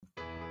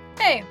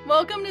Hey,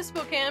 welcome to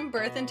Spokane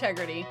Birth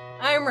Integrity.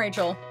 I'm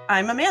Rachel.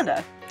 I'm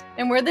Amanda.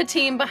 And we're the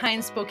team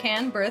behind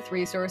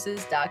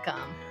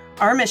SpokaneBirthResources.com.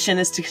 Our mission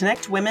is to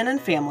connect women and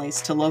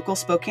families to local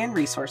Spokane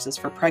resources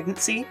for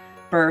pregnancy,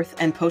 birth,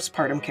 and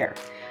postpartum care.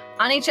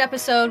 On each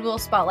episode, we'll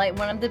spotlight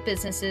one of the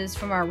businesses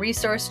from our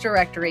resource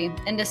directory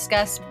and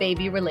discuss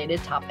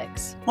baby-related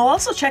topics. We'll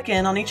also check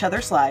in on each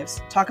other's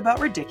lives, talk about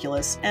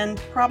ridiculous and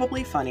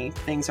probably funny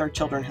things our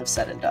children have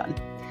said and done.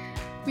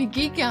 We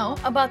geek out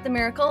about the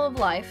miracle of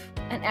life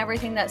and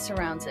everything that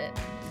surrounds it.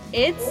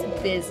 It's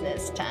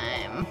business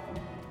time.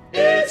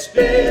 It's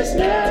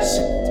business.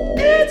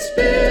 It's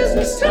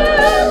business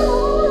time.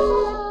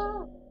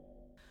 All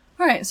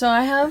right, so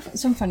I have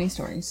some funny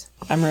stories.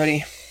 I'm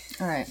ready.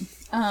 All right.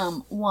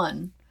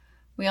 One,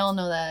 we all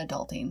know that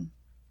adulting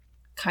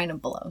kind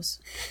of blows.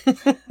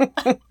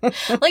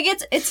 Like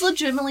it's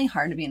legitimately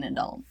hard to be an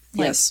adult.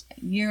 Like, yes.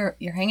 You're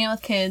hanging out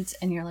with kids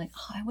and you're like,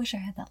 oh, I wish I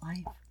had that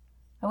life.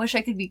 I wish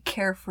I could be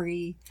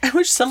carefree. I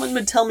wish someone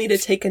would tell me to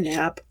take a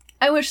nap.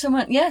 I wish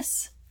someone,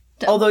 yes.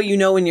 Although you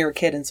know when you're a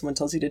kid and someone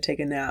tells you to take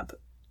a nap,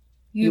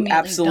 you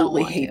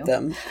absolutely hate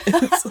them.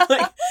 It's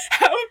like,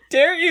 how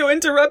dare you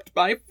interrupt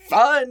my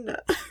fun?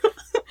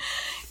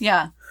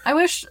 Yeah. I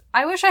wish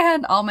I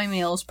had all my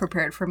meals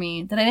prepared for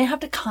me, that I didn't have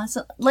to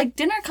constantly, like,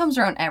 dinner comes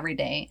around every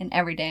day, and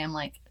every day I'm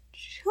like,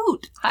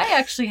 shoot, I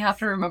actually have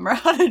to remember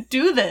how to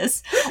do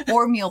this,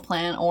 or meal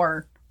plan,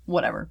 or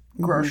whatever,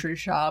 grocery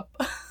shop,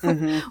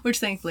 which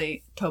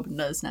thankfully Tobin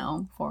does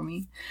now for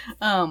me.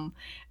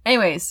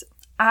 Anyways,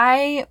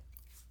 I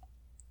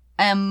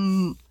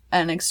am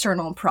an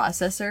external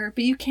processor,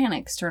 but you can't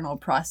external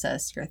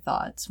process your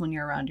thoughts when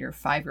you're around your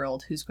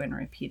 5-year-old who's going to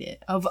repeat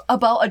it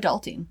about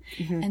adulting.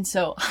 And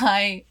so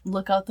I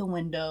look out the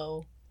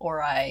window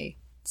or I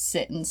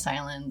sit in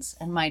silence,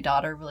 and my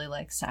daughter really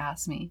likes to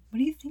ask me, what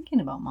are you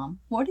thinking about, Mom?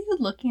 What are you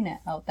looking at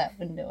out that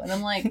window? And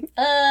I'm like,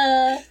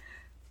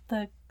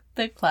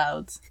 the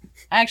clouds.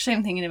 Actually,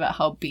 I'm thinking about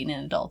how being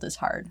an adult is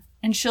hard.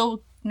 And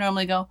she'll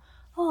normally go,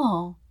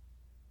 oh,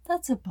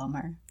 that's a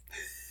bummer.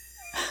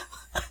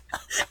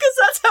 Because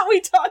that's how we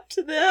talk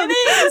to them.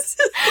 It is.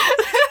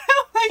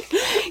 Like,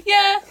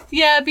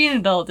 yeah, being an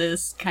adult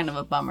is kind of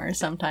a bummer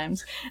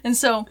sometimes. And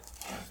so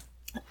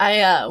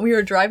we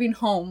were driving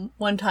home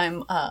one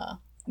time.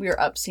 We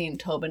were up seeing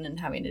Tobin and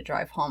having to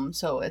drive home.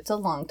 So it's a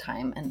long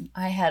time. And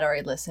I had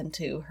already listened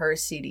to her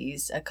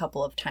CDs a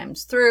couple of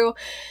times through.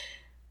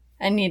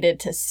 I needed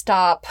to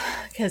stop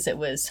because it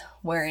was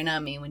wearing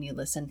on me when you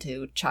listen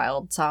to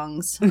child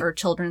songs or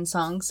children's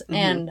songs.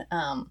 And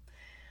I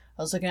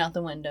was looking out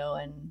the window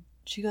and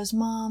she goes,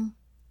 Mom,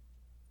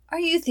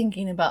 are you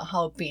thinking about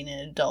how being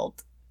an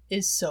adult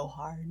is so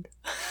hard?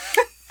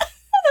 And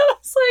I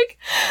was like,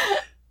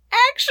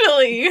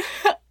 actually,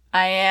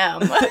 I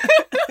am.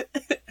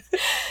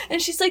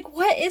 And she's like,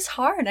 what is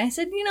hard? I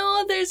said,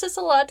 there's just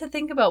a lot to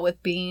think about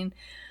with being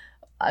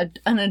an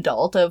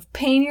adult, of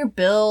paying your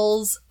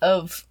bills,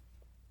 of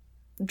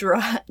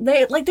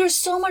there's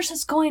so much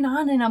that's going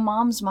on in a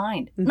mom's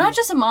mind. Not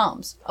just a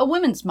mom's, a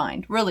woman's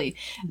mind, really.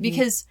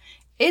 Because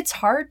it's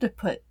hard to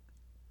put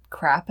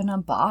crap in a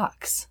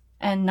box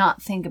and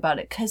not think about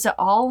it, because it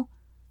all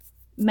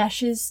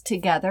meshes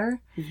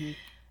together.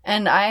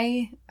 And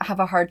I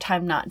have a hard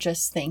time not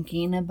just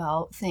thinking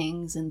about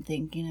things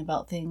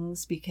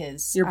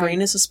because your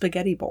brain is a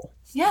spaghetti bowl.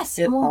 Yes.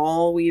 It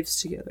all weaves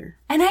together.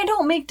 And I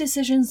don't make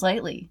decisions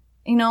lightly.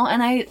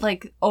 And I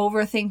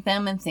overthink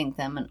them and think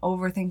them and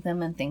overthink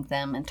them and think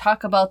them and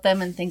talk about them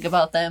and think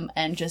about them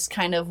and just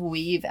kind of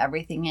weave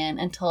everything in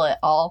until it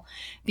all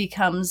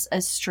becomes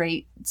a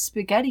straight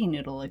spaghetti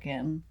noodle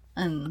again.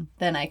 And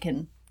then I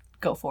can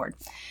go forward.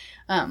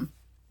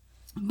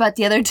 But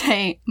the other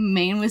day,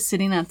 Maine was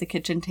sitting at the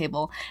kitchen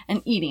table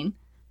and eating.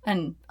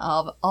 And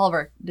all of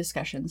our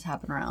discussions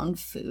happen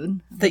around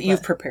food. That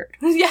you've prepared.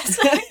 Yes.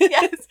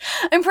 Yes.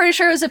 I'm pretty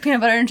sure it was a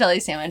peanut butter and jelly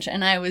sandwich.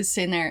 And I was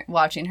sitting there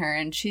watching her,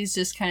 and she's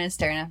just kind of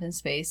staring up in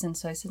space. And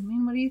so I said,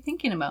 man, what are you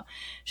thinking about?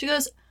 She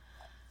goes,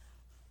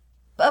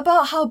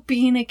 about how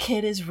being a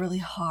kid is really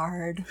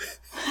hard.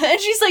 And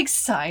she's like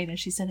sighing, and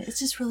she said, it's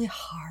just really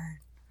hard.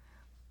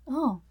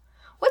 Oh,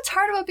 what's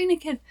hard about being a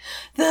kid?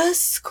 The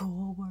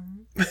schoolwork.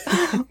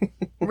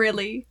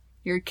 Really?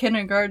 Your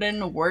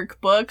kindergarten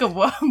workbook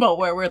about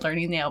where we're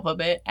learning the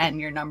alphabet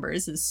and your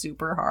numbers is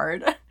super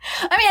hard.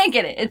 I mean, I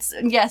get it.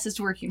 It's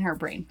working her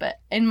brain, but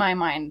in my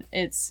mind,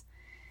 it's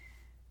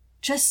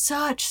just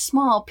such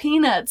small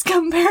peanuts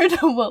compared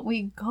to what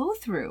we go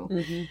through.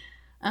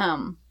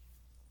 And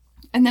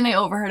then I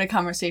overheard a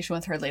conversation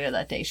with her later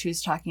that day. She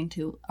was talking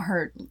to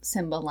her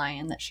Simba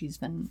lion that she's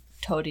been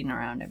toting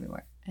around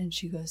everywhere. And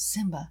she goes,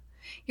 Simba,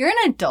 you're an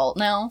adult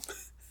now.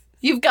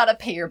 You've got to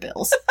pay your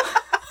bills.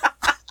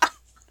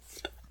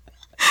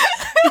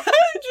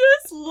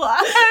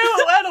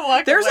 I had to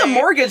walk There's away. a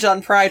mortgage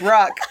on Pride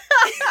Rock.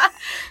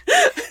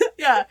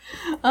 Yeah.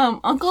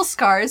 Uncle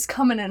Scar's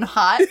coming in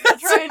hot to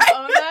try and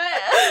own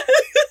that.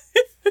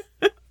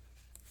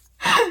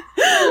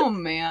 Oh,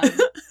 man.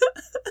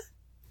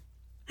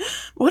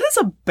 What is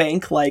a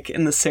bank like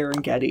in the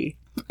Serengeti?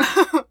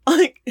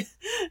 Like,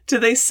 do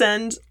they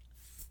send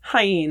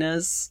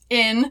hyenas.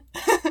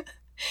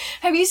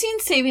 Have you seen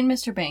Saving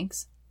Mr.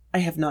 Banks? I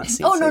have not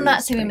seen. Oh, no,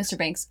 not Saving Mr.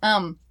 Banks.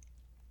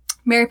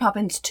 Mary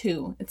Poppins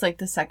 2. It's like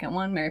the second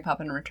one, Mary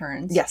Poppins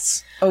Returns.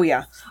 Yes. Oh,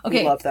 yeah.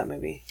 Okay. I love that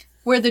movie.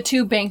 Where the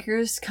two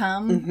bankers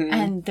come,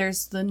 and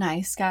there's the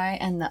nice guy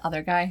and the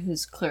other guy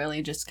who's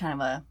clearly just kind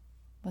of a,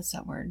 what's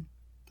that word?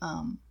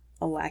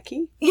 A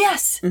lackey?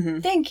 Yes!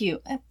 Thank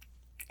you.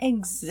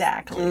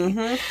 Exactly.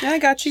 Yeah, I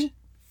got you.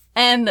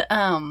 And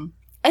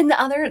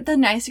the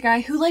nice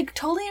guy who, like,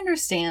 totally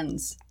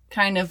understands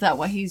kind of that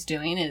what he's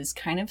doing is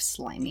kind of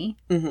slimy.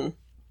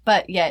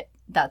 But yet,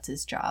 that's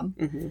his job.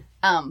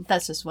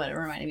 That's just what it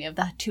reminded me of.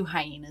 The two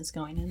hyenas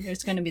going in.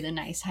 There's going to be the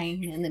nice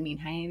hyena and the mean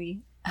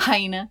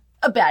hyena.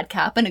 A bad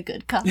cop and a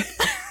good cop.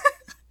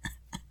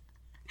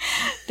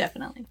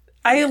 Definitely.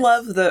 I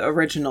love the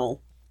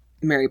original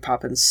Mary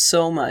Poppins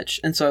so much,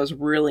 and so I was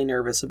really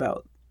nervous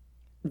about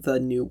the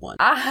new one.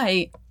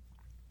 I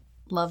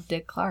love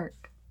Dick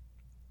Clark.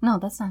 No,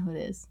 that's not who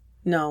it is.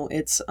 No,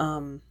 it's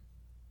not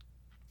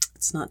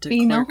Dick But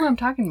you Clark. know who I'm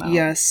talking about.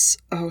 Yes.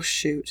 Oh,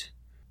 shoot.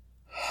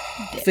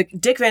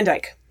 Dick Van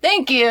Dyke.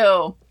 Thank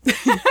you.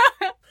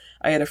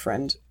 I had a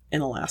friend in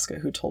Alaska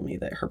who told me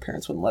that her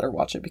parents wouldn't let her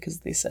watch it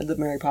because they said that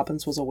Mary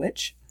Poppins was a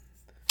witch.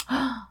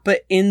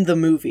 But in the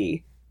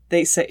movie,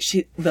 they say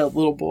the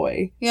little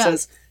boy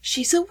says,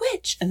 "She's a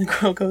witch." And the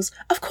girl goes,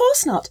 "Of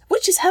course not.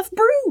 Witches have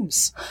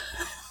brooms."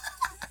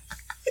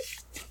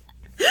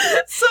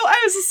 So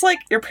I was just like,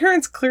 your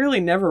parents clearly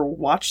never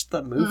watched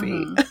the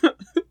movie.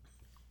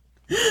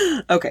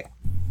 Okay.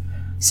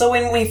 So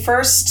when we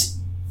first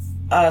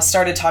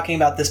started talking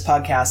about this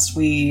podcast,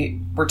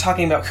 we were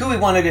talking about who we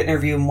wanted to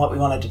interview and what we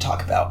wanted to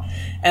talk about.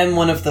 And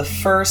one of the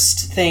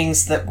first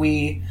things that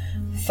we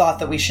thought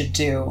that we should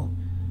do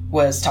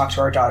was talk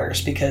to our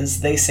daughters,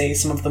 because they say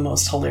some of the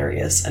most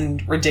hilarious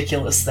and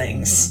ridiculous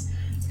things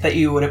that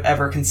you would have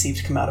ever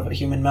conceived come out of a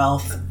human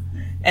mouth.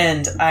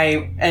 And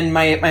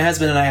my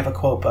husband and I have a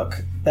quote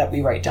book that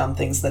we write down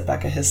things that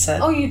Becca has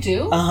said. Oh, you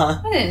do?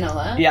 Uh-huh. I didn't know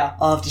that. Yeah,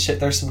 I'll have to share.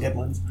 There's some good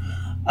ones.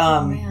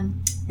 Oh,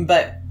 man.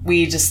 But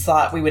we just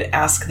thought we would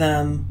ask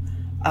them,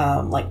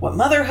 like, what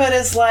motherhood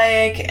is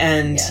like,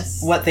 and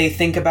what they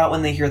think about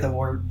when they hear the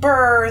word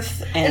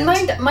birth. And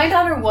my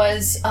daughter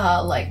was,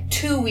 like,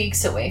 2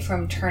 weeks away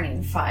from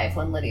turning 5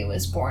 when Lydia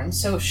was born.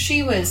 So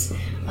she was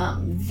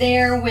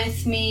there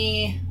with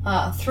me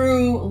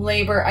through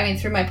labor. I mean,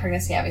 through my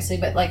pregnancy, obviously,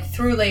 but, like,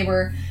 through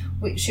labor.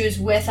 She was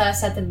with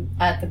us at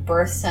the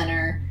birth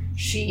center.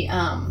 She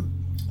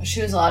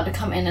was allowed to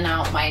come in and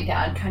out. My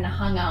dad kind of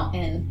hung out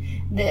in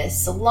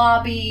this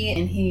lobby,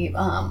 and he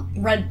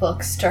read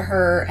books to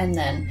her, and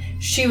then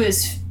she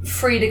was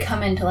free to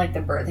come into, like, the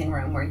birthing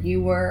room where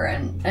you were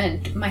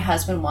and my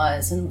husband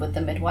was, and with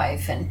the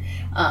midwife, and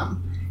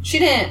she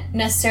didn't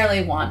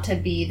necessarily want to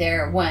be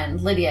there when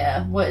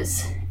Lydia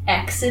was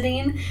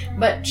exiting,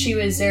 but she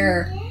was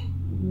there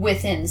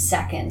within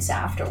seconds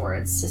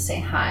afterwards to say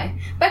hi.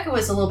 Becca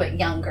was a little bit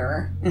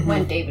younger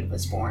when David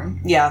was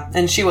born. Yeah,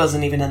 and she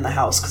wasn't even in the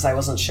house because I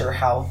wasn't sure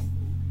how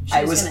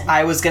I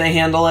was going to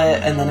handle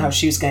it, and then how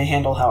she was going to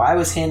handle how I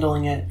was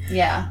handling it.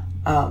 Yeah.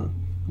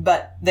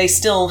 But they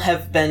still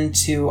have been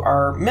to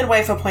our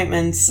midwife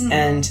appointments,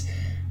 and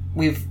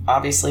we've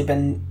obviously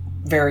been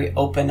very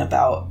open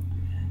about,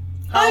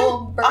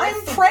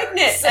 I'm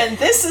pregnant, and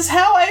this is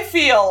how I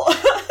feel.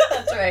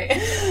 That's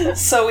right.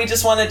 So we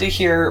just wanted to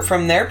hear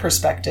from their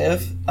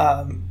perspective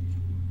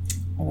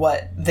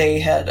what they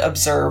had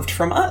observed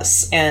from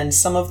us. And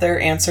some of their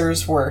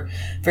answers were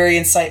very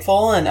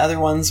insightful, and other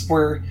ones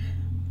were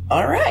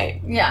all right.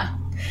 Yeah.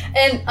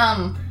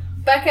 And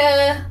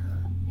Becca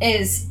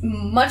is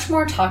much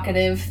more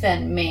talkative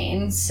than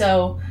Maine.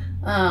 So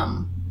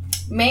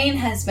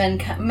Maine's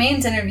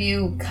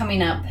interview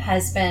coming up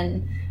has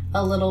been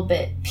a little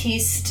bit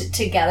pieced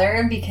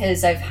together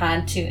because I've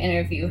had to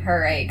interview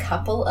her a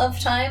couple of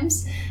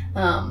times.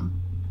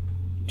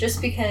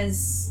 Just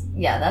because,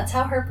 that's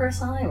how her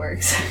personality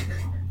works.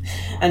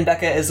 And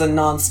Becca is a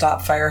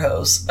nonstop fire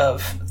hose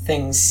of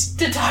things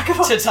to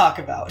talk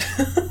about.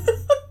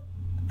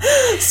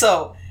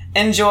 So,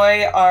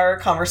 enjoy our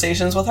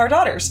conversations with our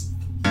daughters.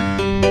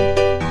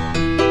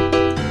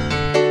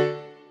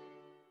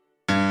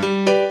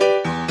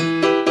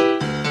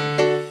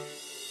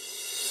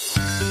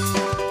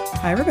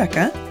 Hi,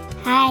 Rebecca.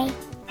 Hi.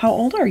 How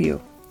old are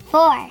you?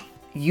 4.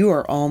 You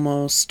are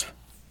almost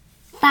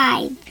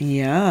 5.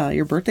 Yeah,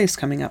 your birthday's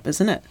coming up,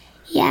 isn't it?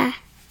 Yeah.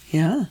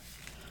 Yeah.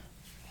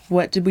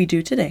 What did we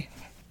do today?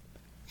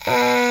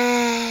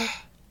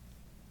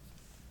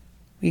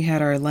 We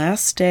had our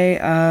last day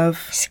of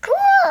school.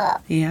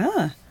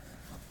 Yeah.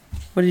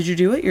 What did you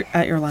do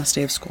at your last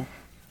day of school?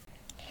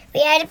 We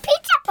had a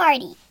pizza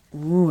party.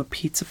 Ooh, a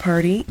pizza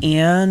party.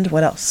 And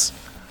what else?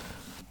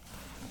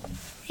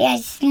 We had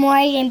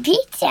s'mores and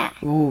pizza.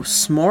 Ooh,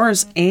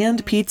 s'mores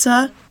and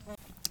pizza.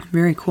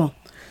 Very cool.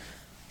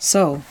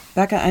 So,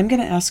 Becca, I'm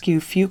going to ask you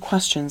a few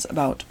questions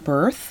about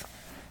birth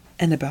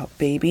and about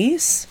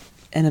babies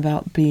and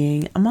about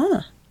being a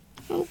mama.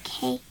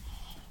 Okay.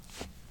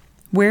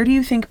 Where do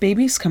you think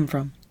babies come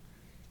from?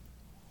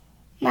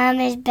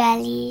 Mama's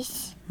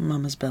bellies.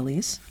 Mama's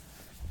bellies.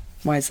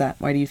 Why is that?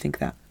 Why do you think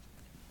that?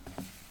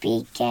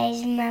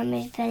 Because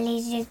mama's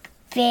bellies look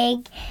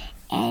big,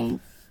 and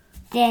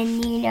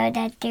then you know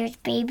that there's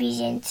babies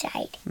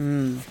inside.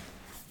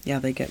 Yeah,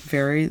 they get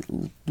very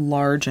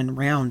large and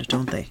round,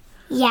 don't they?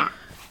 Yeah.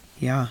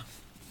 Yeah.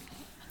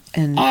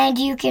 And And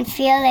you can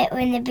feel it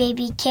when the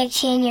baby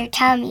kicks in your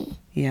tummy.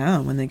 yeah,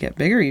 when they get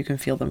bigger, you can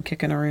feel them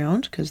kicking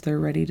around because they're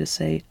ready to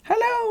say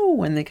hello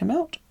when they come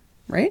out,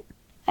 right?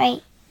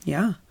 Right?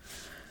 Yeah.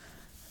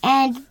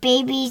 And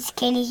babies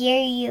can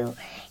hear you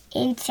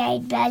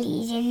inside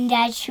bellies, and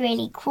that's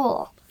really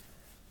cool.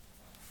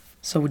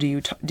 So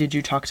did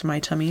you talk to my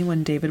tummy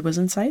when David was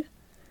inside?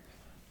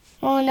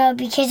 Oh no,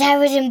 because I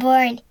wasn't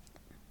born.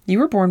 You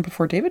were born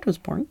before David was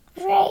born.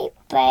 Right,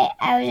 but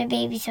I was a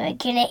baby, so I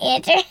couldn't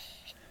answer.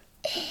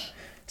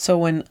 So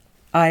when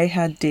I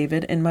had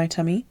David in my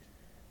tummy,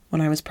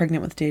 when I was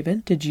pregnant with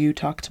David, did you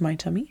talk to my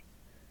tummy?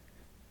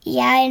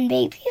 Yeah, in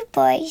baby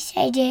voice,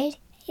 I did.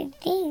 I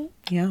think.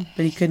 Yeah,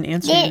 but he couldn't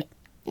answer you.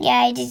 Yeah,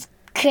 I just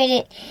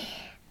couldn't.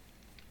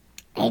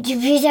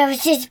 Because I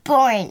was just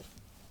born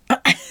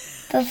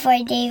before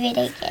David,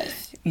 I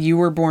guess. You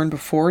were born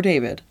before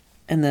David,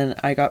 and then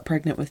I got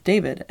pregnant with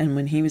David, and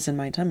when he was in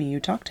my tummy, you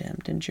talked to him,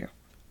 didn't you?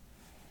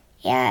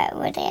 Yeah,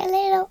 were they a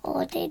little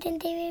older than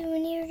David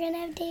when you were going to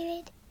have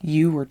David?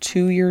 You were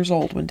 2 years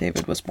old when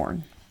David was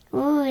born.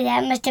 Ooh,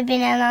 that must have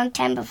been a long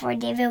time before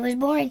David was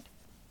born.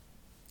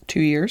 2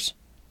 years?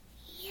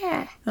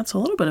 Yeah. That's a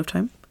little bit of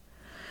time.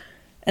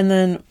 And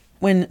then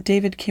when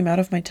David came out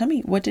of my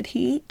tummy, what did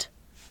he eat?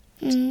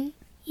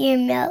 Your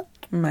milk?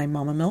 My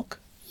mama milk.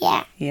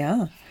 Yeah.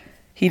 Yeah.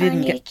 He didn't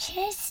On your get...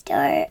 chest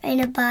or in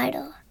a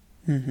bottle?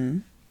 Mm-hmm.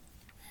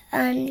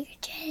 On your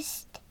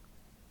chest.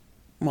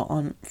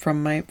 Well,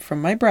 from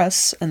my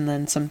breasts, and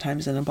then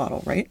sometimes in a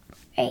bottle, right?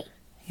 Right.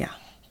 Yeah.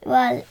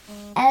 Well,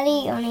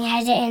 Ellie only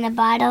has it in a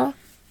bottle.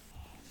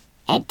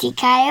 And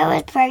Tikaya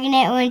was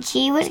pregnant when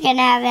she was going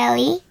to have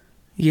Ellie.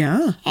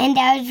 Yeah. And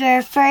that was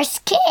her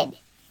first kid.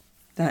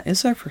 That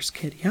is our first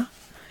kid, yeah.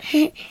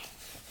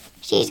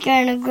 She's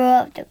going to grow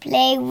up to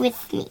play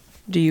with me.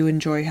 Do you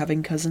enjoy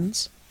having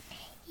cousins?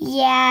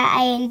 Yeah,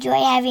 I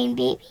enjoy having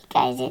baby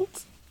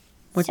cousins.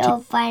 What So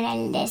fun,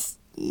 I just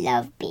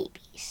love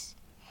babies.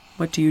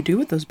 What do you do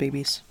with those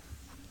babies?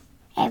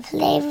 I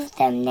play with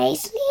them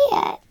nicely.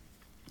 I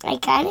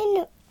kind of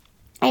know.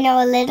 I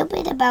know a little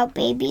bit about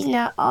babies,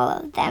 not all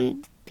of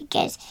them,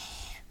 because,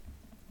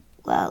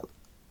 well,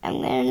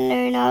 I'm going to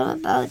learn all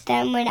about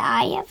them when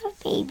I have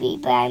a baby,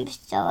 but I'm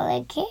still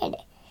a kid.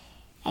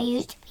 I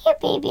used to be a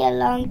baby a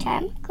long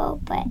time ago,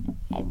 but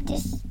I'm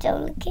just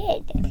still a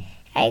kid.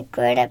 I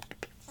grew up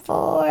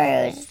before.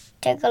 It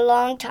took a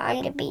long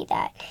time to be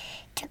that.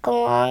 It took a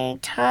long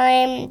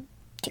time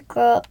to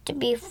grow up to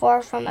be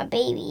 4 from a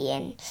baby,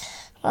 and,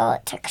 well,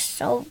 it took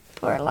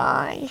super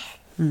long.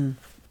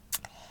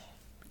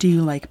 Do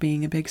you like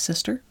being a big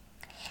sister?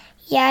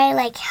 Yeah, I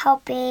like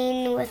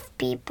helping with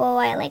people.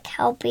 I like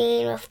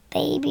helping with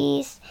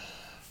babies.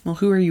 Well,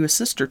 who are you a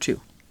sister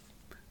to?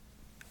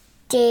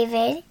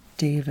 David,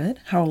 David.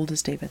 How old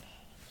is David?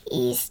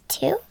 he's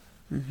 2.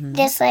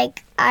 Just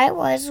like I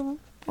was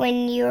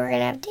when you were going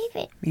to have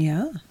David.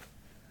 Yeah.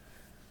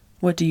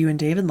 What do you and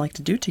David like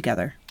to do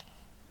together?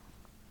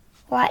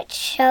 Watch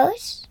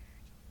shows.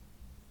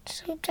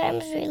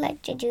 Sometimes we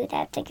like to do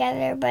that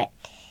together, but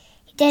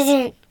he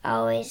doesn't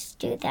always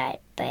do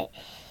that. But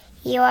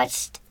he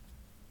watched,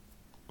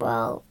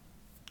 well,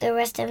 the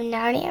rest of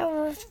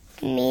Narnia with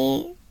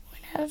me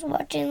when I was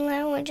watching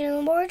Lounge in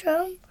the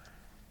Boardroom.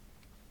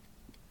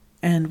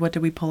 And what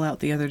did we pull out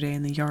the other day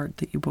in the yard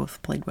that you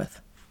both played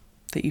with?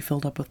 That you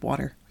filled up with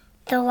water?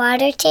 The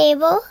water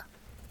table?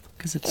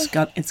 Because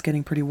it's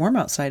getting pretty warm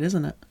outside,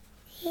 isn't it?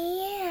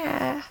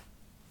 Yeah.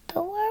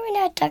 But why are we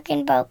not talking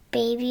about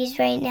babies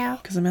right now?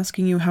 Because I'm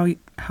asking you how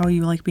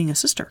you like being a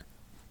sister.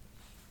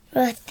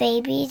 With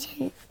babies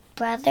and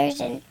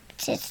brothers and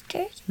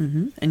sisters?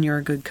 Mm-hmm. And you're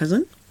a good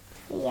cousin?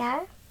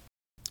 Yeah.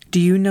 Do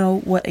you know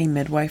what a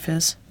midwife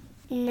is?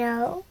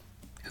 No.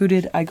 Who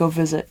did I go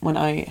visit when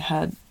I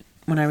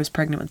was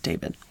pregnant with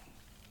David?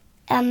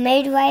 A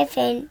midwife,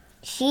 and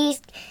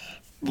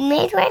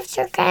midwives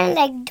are kind of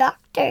like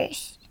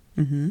doctors.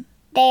 Mm-hmm.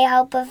 They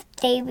help with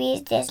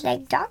babies just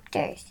like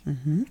doctors.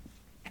 Mm-hmm.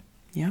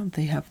 Yeah,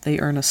 they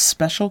earn a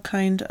special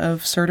kind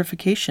of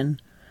certification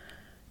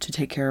to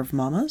take care of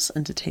mamas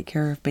and to take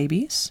care of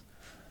babies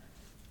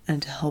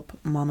and to help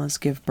mamas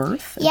give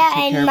birth. Yeah, take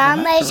care and of them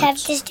mamas have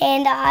afterwards. to stay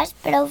in the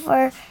hospital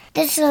for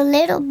just a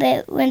little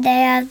bit when they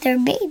have their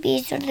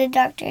babies, so the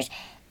doctors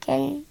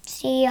can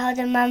see how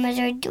the mamas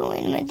are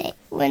doing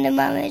when the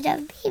mamas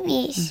have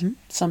babies. Mhm.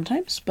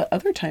 Sometimes, but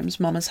other times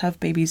mamas have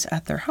babies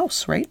at their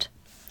house, right?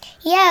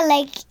 Yeah,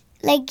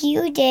 like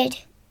you did.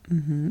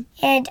 Mm-hmm.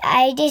 And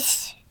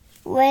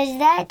was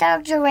that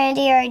Dr.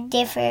 Randy or a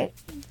different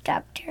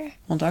doctor?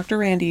 Well, Dr.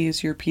 Randy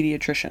is your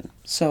pediatrician.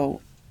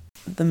 So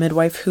the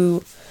midwife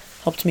who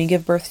helped me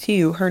give birth to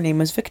you, her name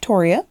was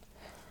Victoria.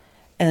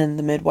 And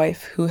the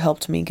midwife who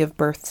helped me give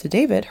birth to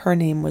David, her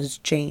name was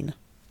Jane.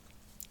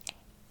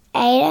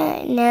 I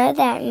don't know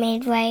that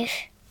midwife.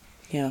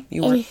 Yeah,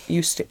 you were.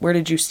 Where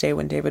did you stay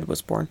when David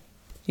was born?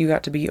 You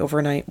got to be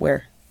overnight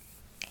where?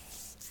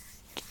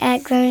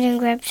 At Grims and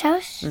Grip's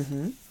house.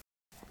 Mm-hmm.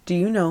 Do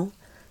you know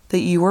that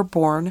you were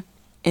born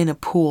in a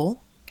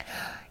pool?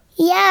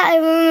 Yeah, I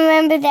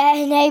remember that,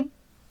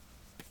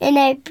 and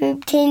I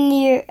pooped in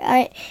your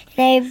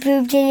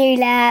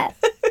lap,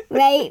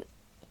 right?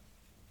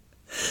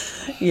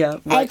 Yeah.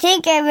 I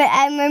think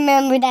I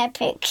remember that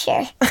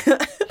picture.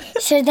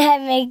 So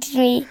that makes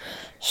me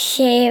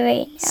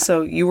shiver now.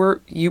 So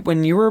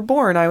when you were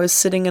born, I was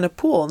sitting in a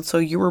pool, and so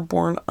you were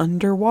born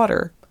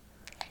underwater.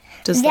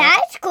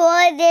 That's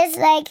cool. There's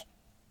like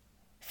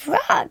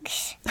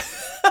frogs.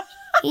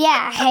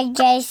 Yeah, I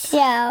guess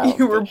so.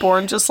 You were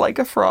born just like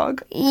a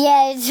frog.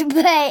 Yes,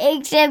 but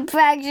except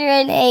frogs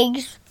are in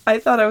eggs. I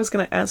thought I was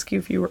going to ask you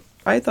if you were.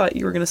 I thought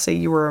you were going to say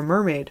you were a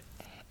mermaid.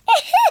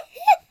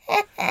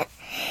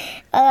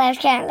 Well, I was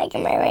kind of like a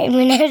mermaid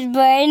when I was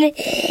born.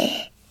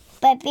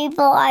 But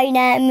people are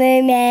not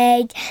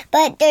mermaids.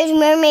 But there's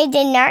mermaids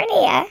in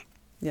Narnia.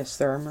 Yes,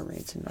 there are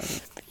mermaids in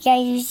Narnia. Yeah,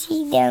 you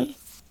see them.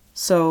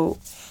 So,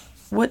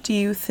 what do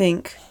you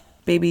think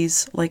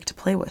babies like to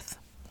play with?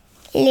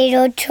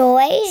 Little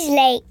toys,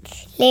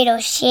 like little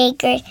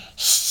shakers.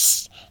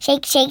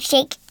 Shake, shake,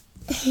 shake.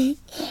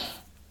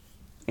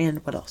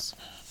 And what else?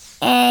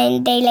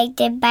 And they like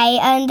to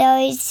bite on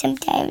those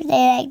sometimes.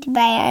 They like to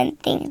bite on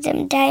things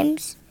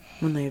sometimes.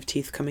 When they have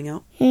teeth coming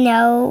out?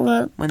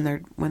 No. When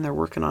they're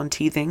working on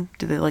teething,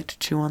 do they like to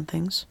chew on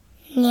things?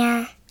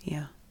 Yeah.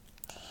 Yeah.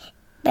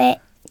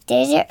 But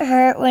does it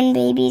hurt when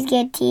babies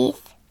get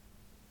teeth?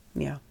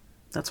 Yeah.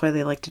 That's why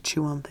they like to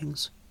chew on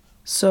things.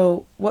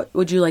 So, what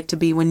would you like to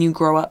be when you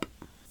grow up?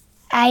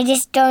 I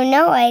just don't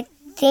know. I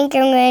think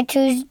I'm going to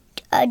choose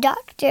a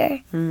doctor.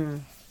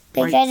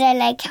 Because I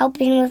like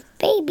helping with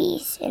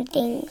babies and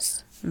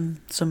things.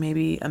 So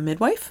maybe a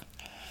midwife?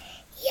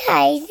 Yeah,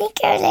 I think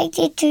I would like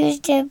to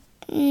choose to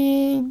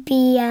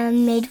be a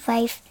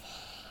midwife.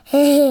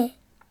 Yeah,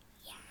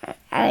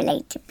 I would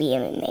like to be a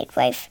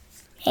midwife.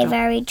 I've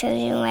already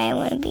chosen what I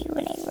want to be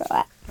when I grow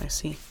up. I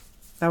see.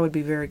 That would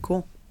be very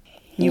cool.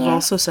 You've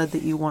also said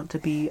that you want to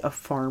be a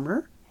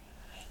farmer.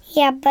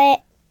 Yeah,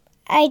 but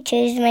I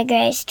choose my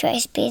greatest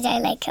choice because I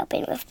like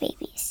helping with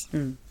babies.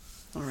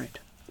 All right.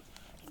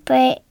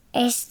 But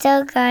I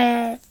still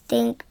gotta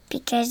think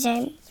because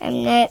I'm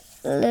not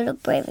a little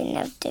brave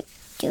enough to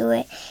do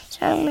it.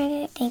 So I'm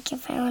gonna think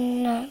if I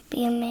want to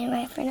be a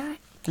midwife or not.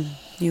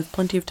 You have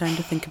plenty of time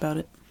to think about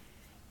it.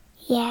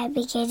 Yeah,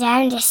 because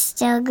I'm just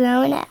still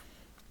growing up.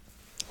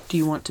 Do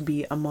you want to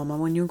be a mama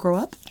when you grow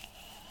up?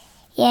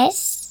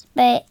 Yes,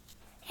 but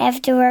I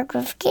have to work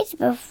with kids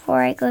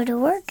before I go to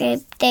work.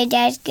 If their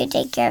dads could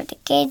take care of the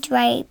kids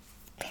while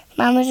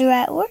mamas are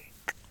at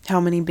work. How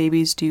many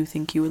babies do you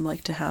think you would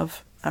like to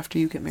have after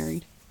you get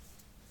married?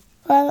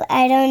 Well,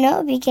 I don't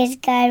know because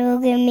God will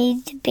give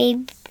me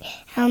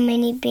how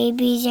many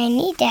babies I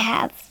need to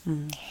have.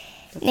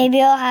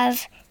 Maybe I'll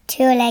have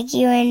two like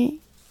you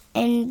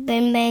and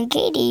Ben and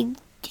Katie.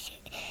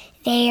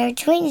 They are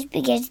twins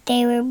because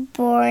they were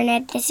born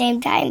at the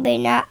same time, but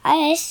not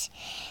us.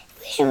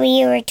 Wish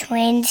we were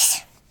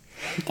twins.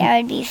 That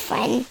would be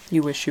fun.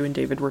 You wish you and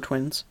David were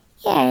twins?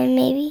 Yeah,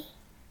 maybe.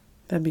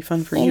 That'd be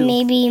fun for And you.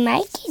 maybe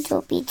my kids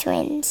will be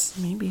twins.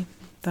 Maybe.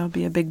 That would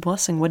be a big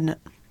blessing, wouldn't it?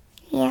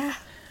 Yeah.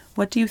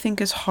 What do you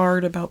think is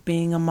hard about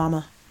being a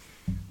mama?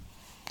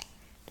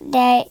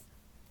 That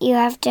you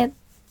have to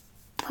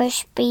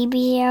push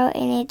babies out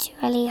and it's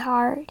really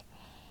hard.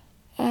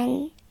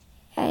 And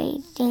I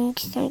think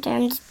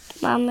sometimes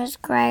mamas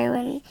cry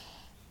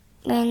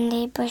when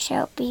they push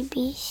out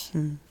babies.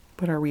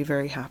 But are we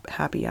very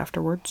happy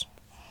afterwards?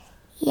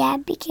 Yeah,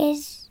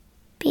 because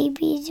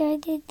babies are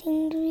the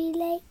things we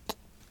like.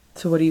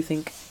 So what do you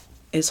think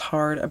is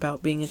hard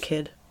about being a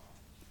kid?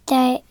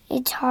 That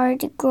it's hard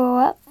to grow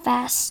up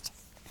fast.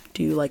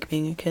 Do you like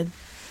being a kid?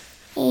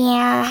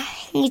 Yeah,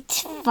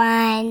 it's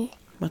fun.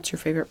 What's your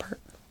favorite part?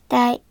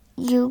 That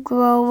you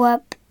grow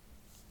up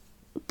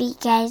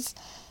because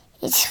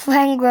it's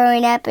fun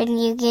growing up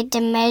and you get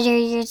to measure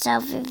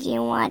yourself if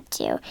you want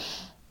to.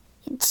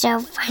 It's so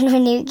fun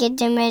when you get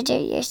to measure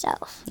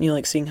yourself. You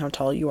like seeing how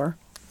tall you are?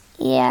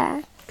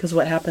 Yeah. Because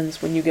what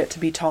happens when you get to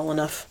be tall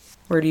enough?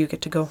 Where do you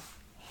get to go?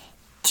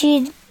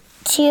 To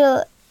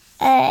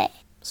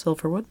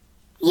Silverwood?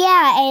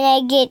 yeah, and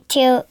I get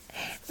to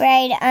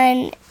ride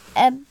on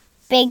a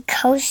big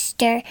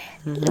coaster,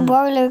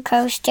 roller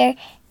coaster,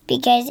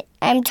 because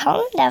I'm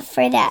tall enough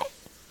for that.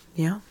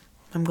 Yeah.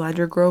 I'm glad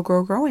you're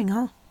growing,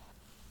 huh?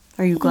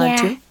 Are you glad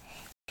too?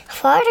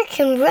 Water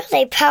can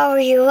really power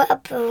you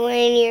up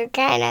when you're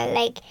kind of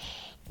like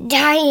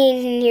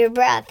dying in your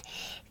breath.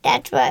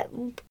 That's what.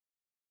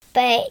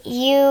 But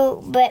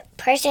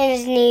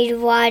persons need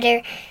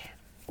water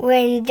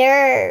when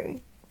they're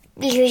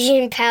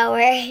losing power.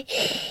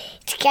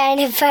 It's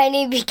kind of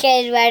funny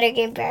because water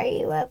can power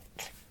you up.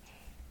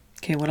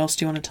 Okay, what else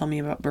do you want to tell me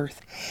about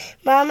birth?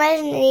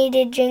 Mamas need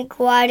to drink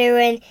water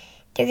when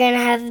they're going to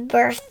have the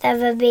birth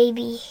of a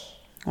baby.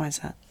 Why is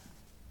that?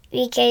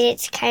 because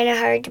it's kind of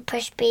hard to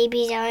push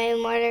babies out,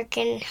 and water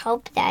can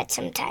help that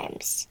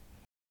sometimes.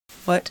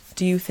 What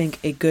do you think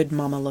a good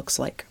mama looks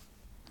like?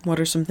 What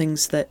are some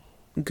things that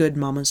good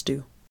mamas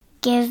do?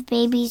 Give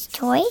babies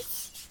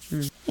toys.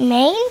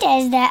 Maine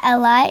does that a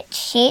lot.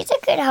 She's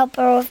a good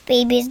helper with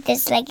babies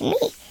just like me.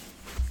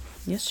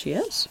 Yes, she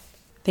is.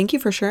 Thank you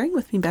for sharing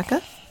with me,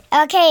 Becca.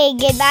 Okay,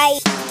 goodbye.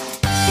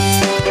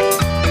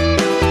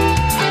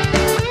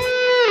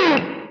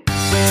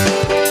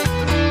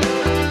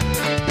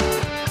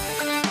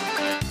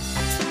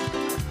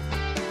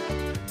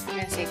 I'm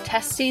going to say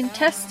testing,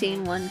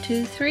 testing, 1,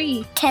 2,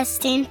 3.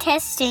 Testing,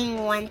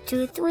 testing, 1,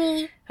 2,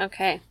 3.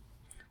 Okay.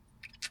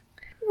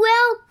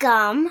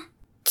 Welcome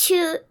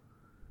to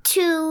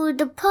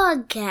the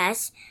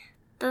podcast,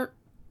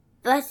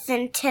 Birth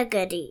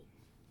Integrity.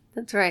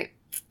 That's right.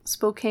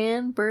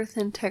 Spokane Birth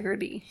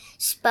Integrity.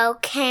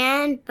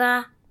 Spokane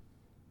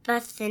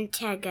Birth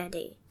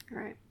Integrity. All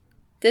right.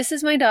 This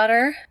is my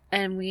daughter,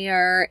 and we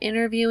are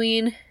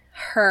interviewing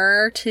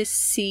her to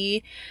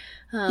see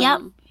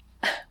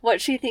what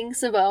she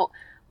thinks about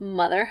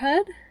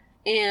motherhood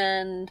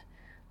and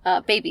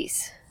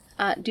babies.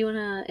 Do you want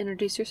to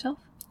introduce yourself?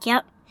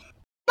 Yep.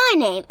 My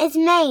name is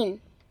Maine.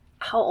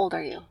 How old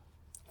are you?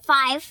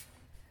 5.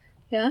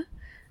 Yeah?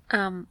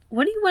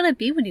 What do you want to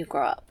be when you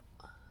grow up?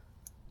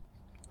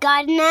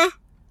 Gardener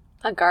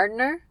A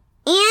gardener?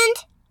 and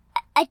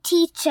a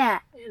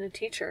teacher. And a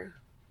teacher.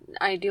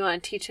 Do you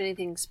want to teach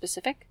anything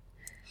specific?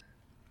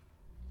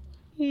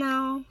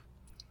 No.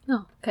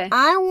 Oh, okay.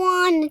 I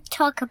want to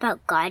talk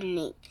about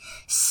gardening.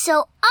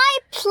 So I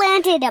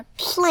planted a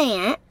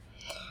plant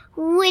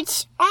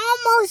which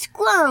almost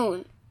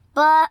grown,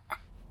 but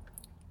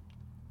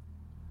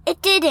it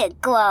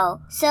didn't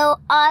grow. So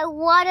I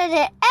watered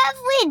it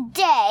every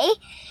day,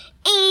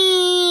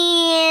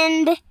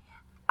 and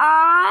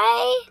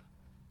I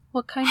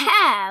What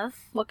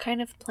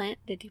kind of plant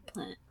did you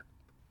plant?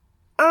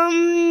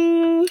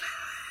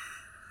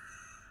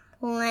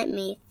 let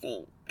me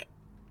think.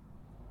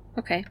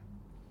 Okay.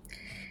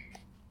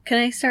 Can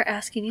I start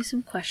asking you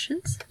some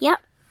questions? Yep.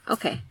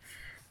 Okay.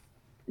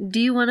 Do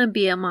you want to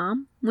be a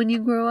mom when you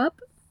grow up?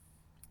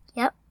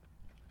 Yep.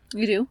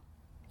 You do?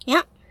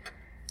 Yep.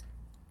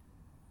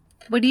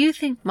 What do you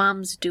think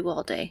moms do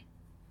all day?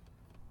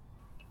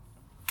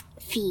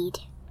 Feed.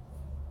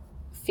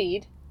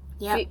 Feed?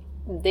 Yep.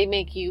 They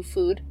make you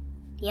food?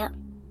 Yep.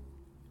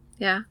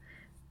 Yeah.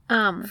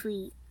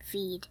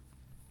 Feed.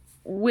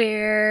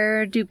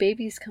 Where do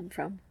babies come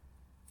from?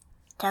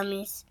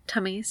 Tummies.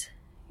 Tummies?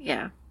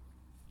 Yeah.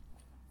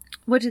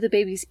 What do the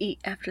babies eat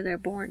after they're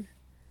born?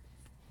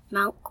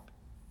 Milk.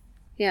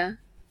 Yeah.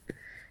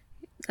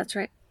 That's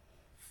right.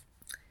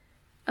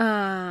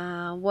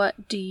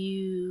 What do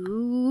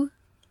you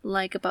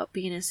like about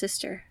being a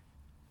sister?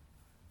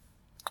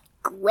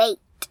 Great.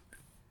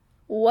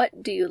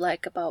 What do you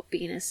like about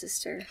being a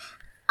sister?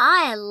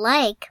 I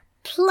like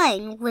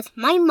playing with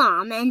my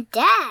mom and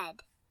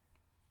dad.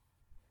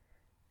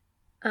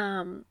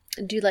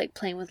 Do you like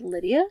playing with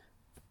Lydia?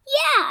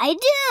 Yeah, I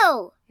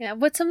do. Yeah,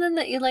 what's something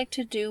that you like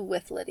to do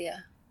with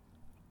Lydia?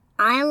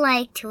 I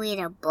like to read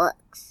her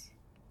books.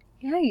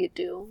 Yeah, you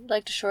do.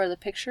 Like to show her the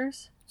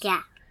pictures?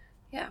 Yeah.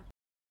 Yeah.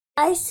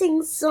 I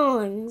sing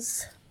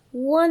songs,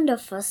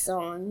 wonderful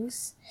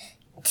songs,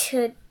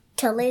 to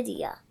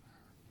Lydia.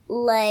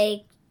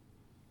 Like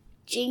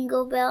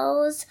Jingle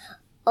Bells,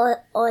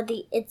 or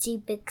the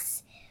Itsy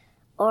Bitsy,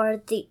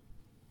 or the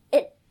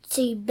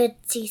Itsy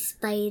Bitsy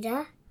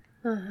Spider.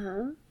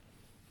 Uh-huh.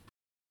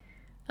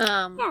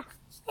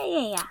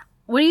 Yeah.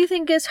 What do you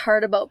think is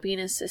hard about being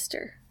a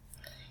sister?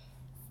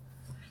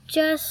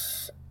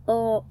 Just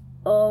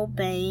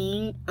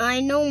obeying.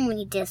 I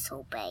normally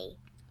disobey.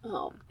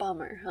 Oh,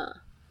 bummer, huh?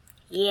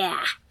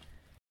 Yeah.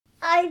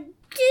 I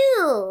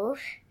do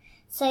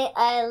say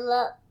I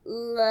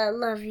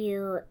love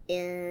you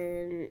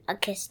and a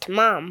kiss to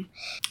Mom.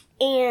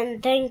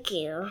 And thank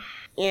you.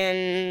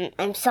 And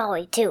I'm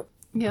sorry too.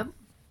 Yep.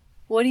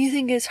 What do you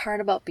think is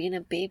hard about being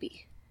a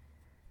baby?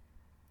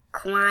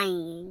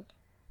 Crying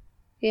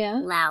Yeah?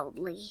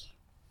 loudly.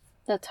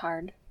 That's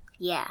hard.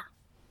 Yeah.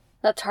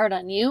 That's hard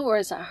on you, or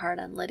is that hard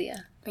on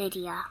Lydia?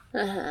 Lydia.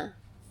 Uh-huh.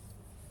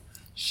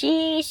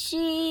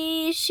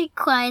 She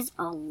cries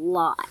a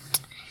lot.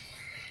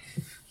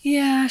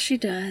 Yeah, she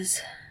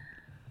does.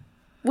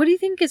 What do you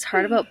think is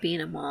hard about being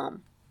a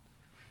mom?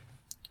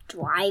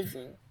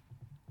 Driving.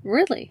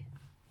 Really?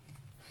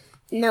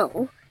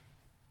 No.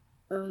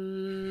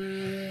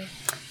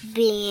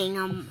 Being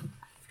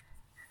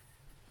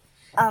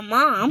a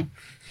mom,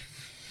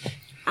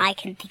 I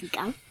can think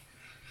of.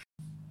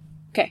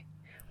 Okay.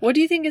 What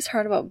do you think is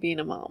hard about being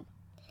a mom?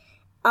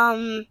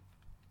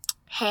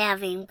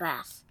 Having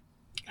birth.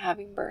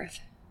 Having birth.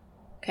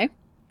 Okay.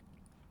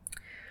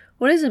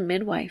 What is a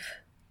midwife?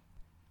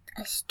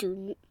 A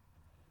student.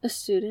 A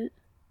student?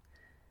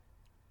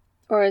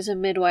 Or is a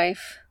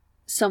midwife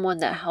someone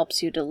that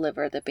helps you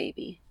deliver the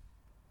baby?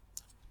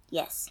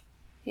 Yes.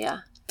 Yeah.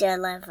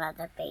 Deliver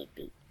the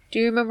baby. Do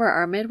you remember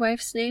our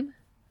midwife's name?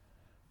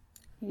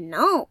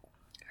 No.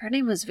 Her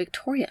name was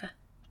Victoria.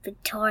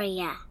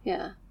 Victoria.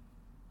 Yeah.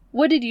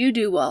 What did you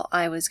do while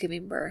I was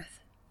giving birth?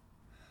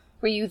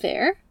 Were you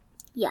there?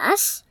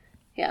 Yes.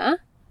 Yeah.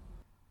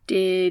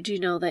 Did you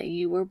know that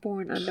you were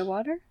born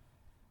underwater?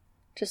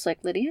 Just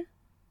like Lydia?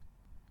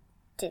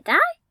 Did I?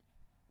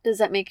 Does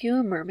that make you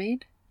a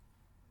mermaid?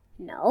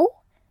 No.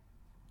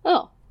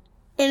 Oh,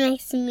 It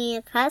makes me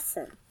a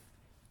person.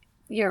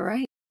 you're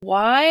right.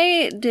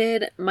 Why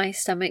did my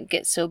stomach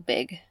get so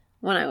big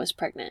when I was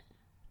pregnant?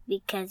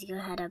 Because you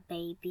had a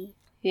baby.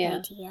 Yeah.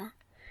 Lydia.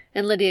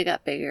 And Lydia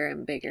got bigger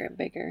and bigger and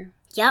bigger.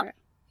 Yep.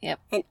 Yep.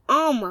 And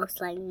almost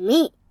like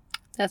me.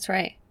 That's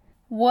right.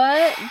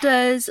 What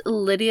does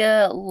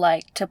Lydia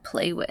like to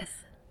play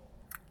with?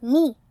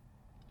 Me.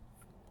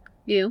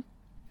 You?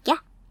 Yeah.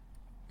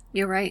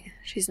 You're right.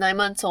 She's 9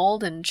 months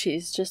old and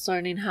she's just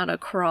learning how to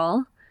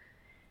crawl.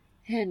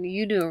 And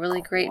you do a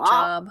really great Crawl.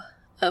 job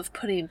of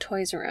putting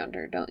toys around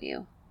her, don't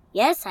you?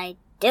 Yes, I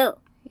do.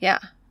 Yeah.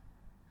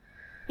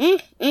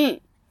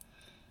 Mm-mm.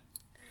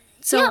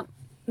 So, Yeah.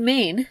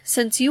 Maine,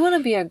 since you want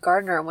to be a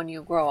gardener when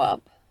you grow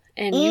up,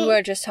 and you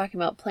are just talking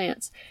about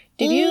plants,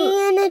 did you...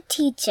 And a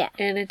teacher.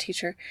 And a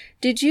teacher.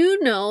 Did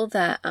you know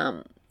that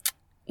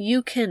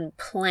you can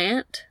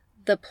plant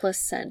the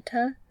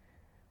placenta,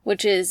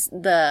 which is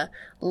the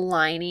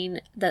lining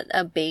that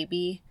a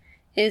baby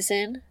is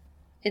in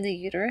the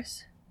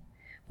uterus?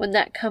 When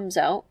that comes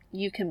out,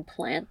 you can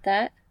plant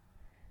that.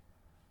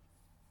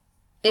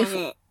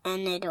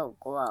 And it'll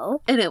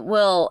grow. And it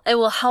will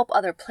help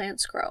other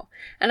plants grow.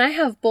 And I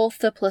have both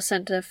the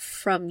placenta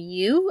from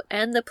you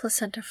and the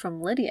placenta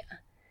from Lydia.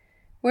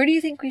 Where do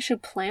you think we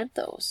should plant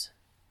those?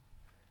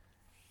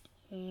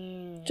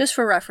 Just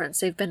for reference,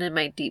 they've been in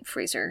my deep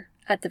freezer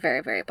at the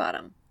very, very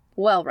bottom.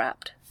 Well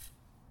wrapped.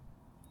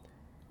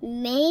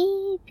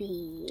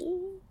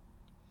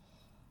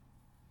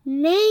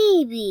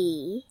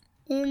 Maybe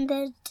in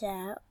the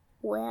dirt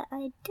where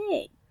I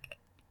dig.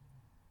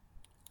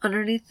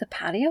 Underneath the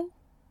patio?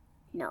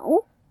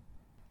 No.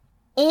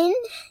 In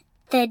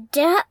the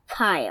dirt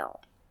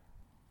pile.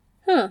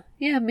 Huh.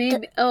 Yeah,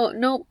 maybe. Oh,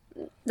 no.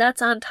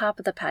 That's on top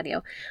of the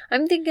patio.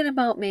 I'm thinking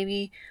about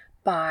maybe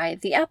by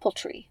the apple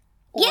tree.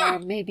 Or Yeah.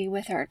 maybe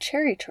with our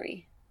cherry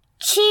tree.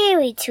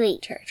 Cherry tree.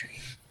 Cherry tree.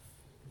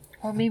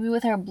 Or maybe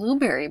with our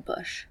blueberry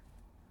bush.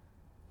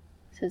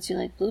 Since you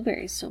like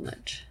blueberries so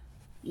much.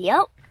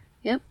 Yep.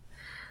 Yep.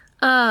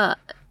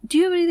 Do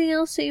you have anything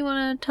else that you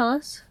want to tell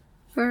us?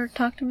 Or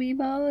talk to me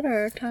about?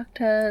 Or talk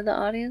to the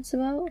audience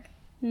about?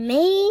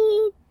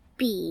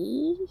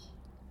 Maybe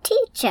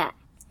teacher.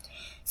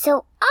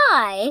 So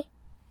I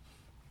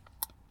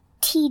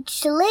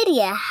teach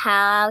Lydia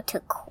how to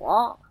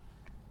crawl.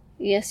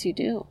 Yes, you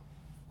do.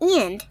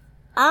 And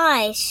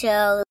I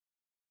show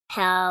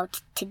how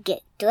to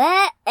get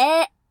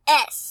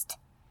dressed.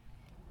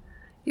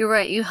 You're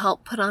right. You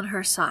help put on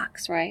her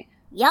socks, right?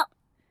 Yep.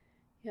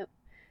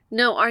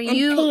 No, are And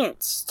you...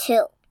 pants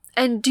too.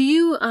 And do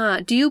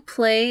you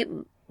play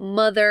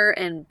mother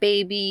and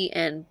baby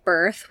and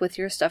birth with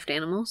your stuffed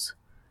animals?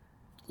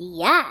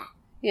 Yeah.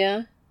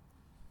 Yeah.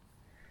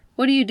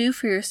 What do you do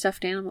for your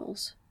stuffed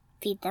animals?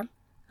 Feed them.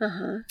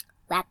 Uh-huh.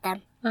 Wrap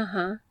them.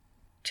 Uh-huh.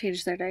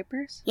 Change their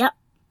diapers? Yep.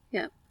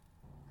 Yep.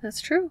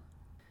 That's true.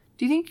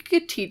 Do you think you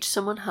could teach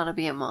someone how to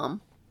be a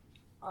mom?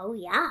 Oh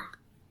yeah.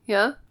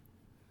 Yeah?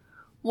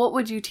 What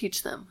would you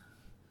teach them?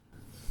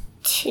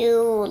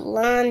 To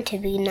learn to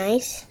be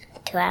nice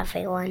to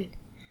everyone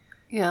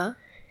Yeah?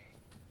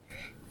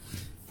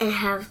 and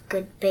have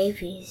good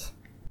babies.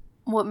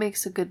 What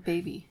makes a good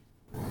baby?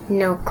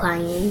 No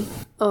crying.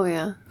 Oh,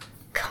 yeah.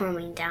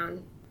 Calming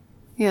down.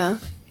 Yeah.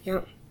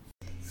 Yep.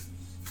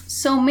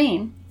 So,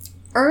 Maine,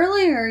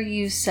 earlier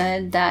you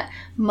said that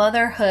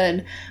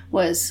motherhood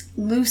was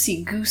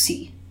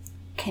loosey-goosey.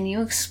 Can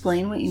you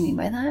explain what you mean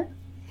by that?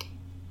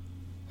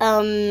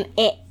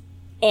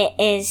 It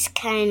is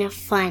kind of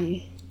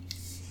fun.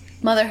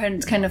 Motherhood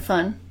is kind of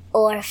fun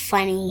Or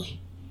funny.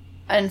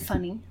 and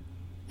funny.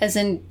 As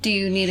in, do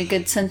you need a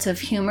good sense of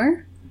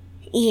humor?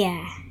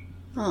 Yeah.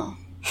 Oh.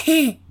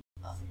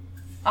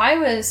 I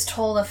was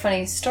told a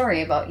funny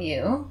story about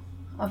you,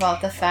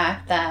 about the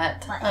fact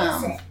that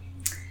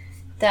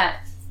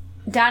that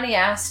Daddy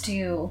asked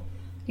you,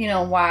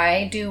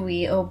 why do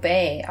we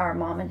obey our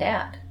mom and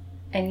dad?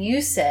 And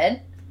you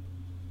said,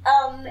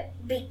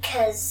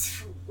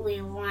 Because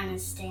we want to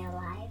stay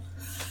alive.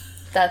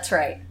 that's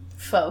right,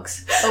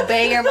 folks.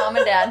 Obey your mom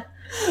and dad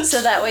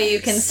so that way you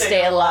can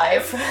stay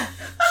alive.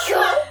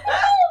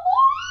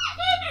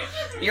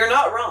 You're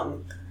not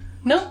wrong.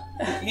 No.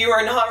 You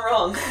are not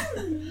wrong.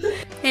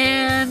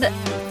 And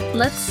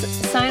let's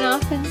sign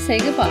off and say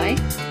goodbye.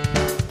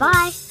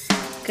 Bye.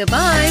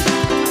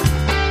 Goodbye.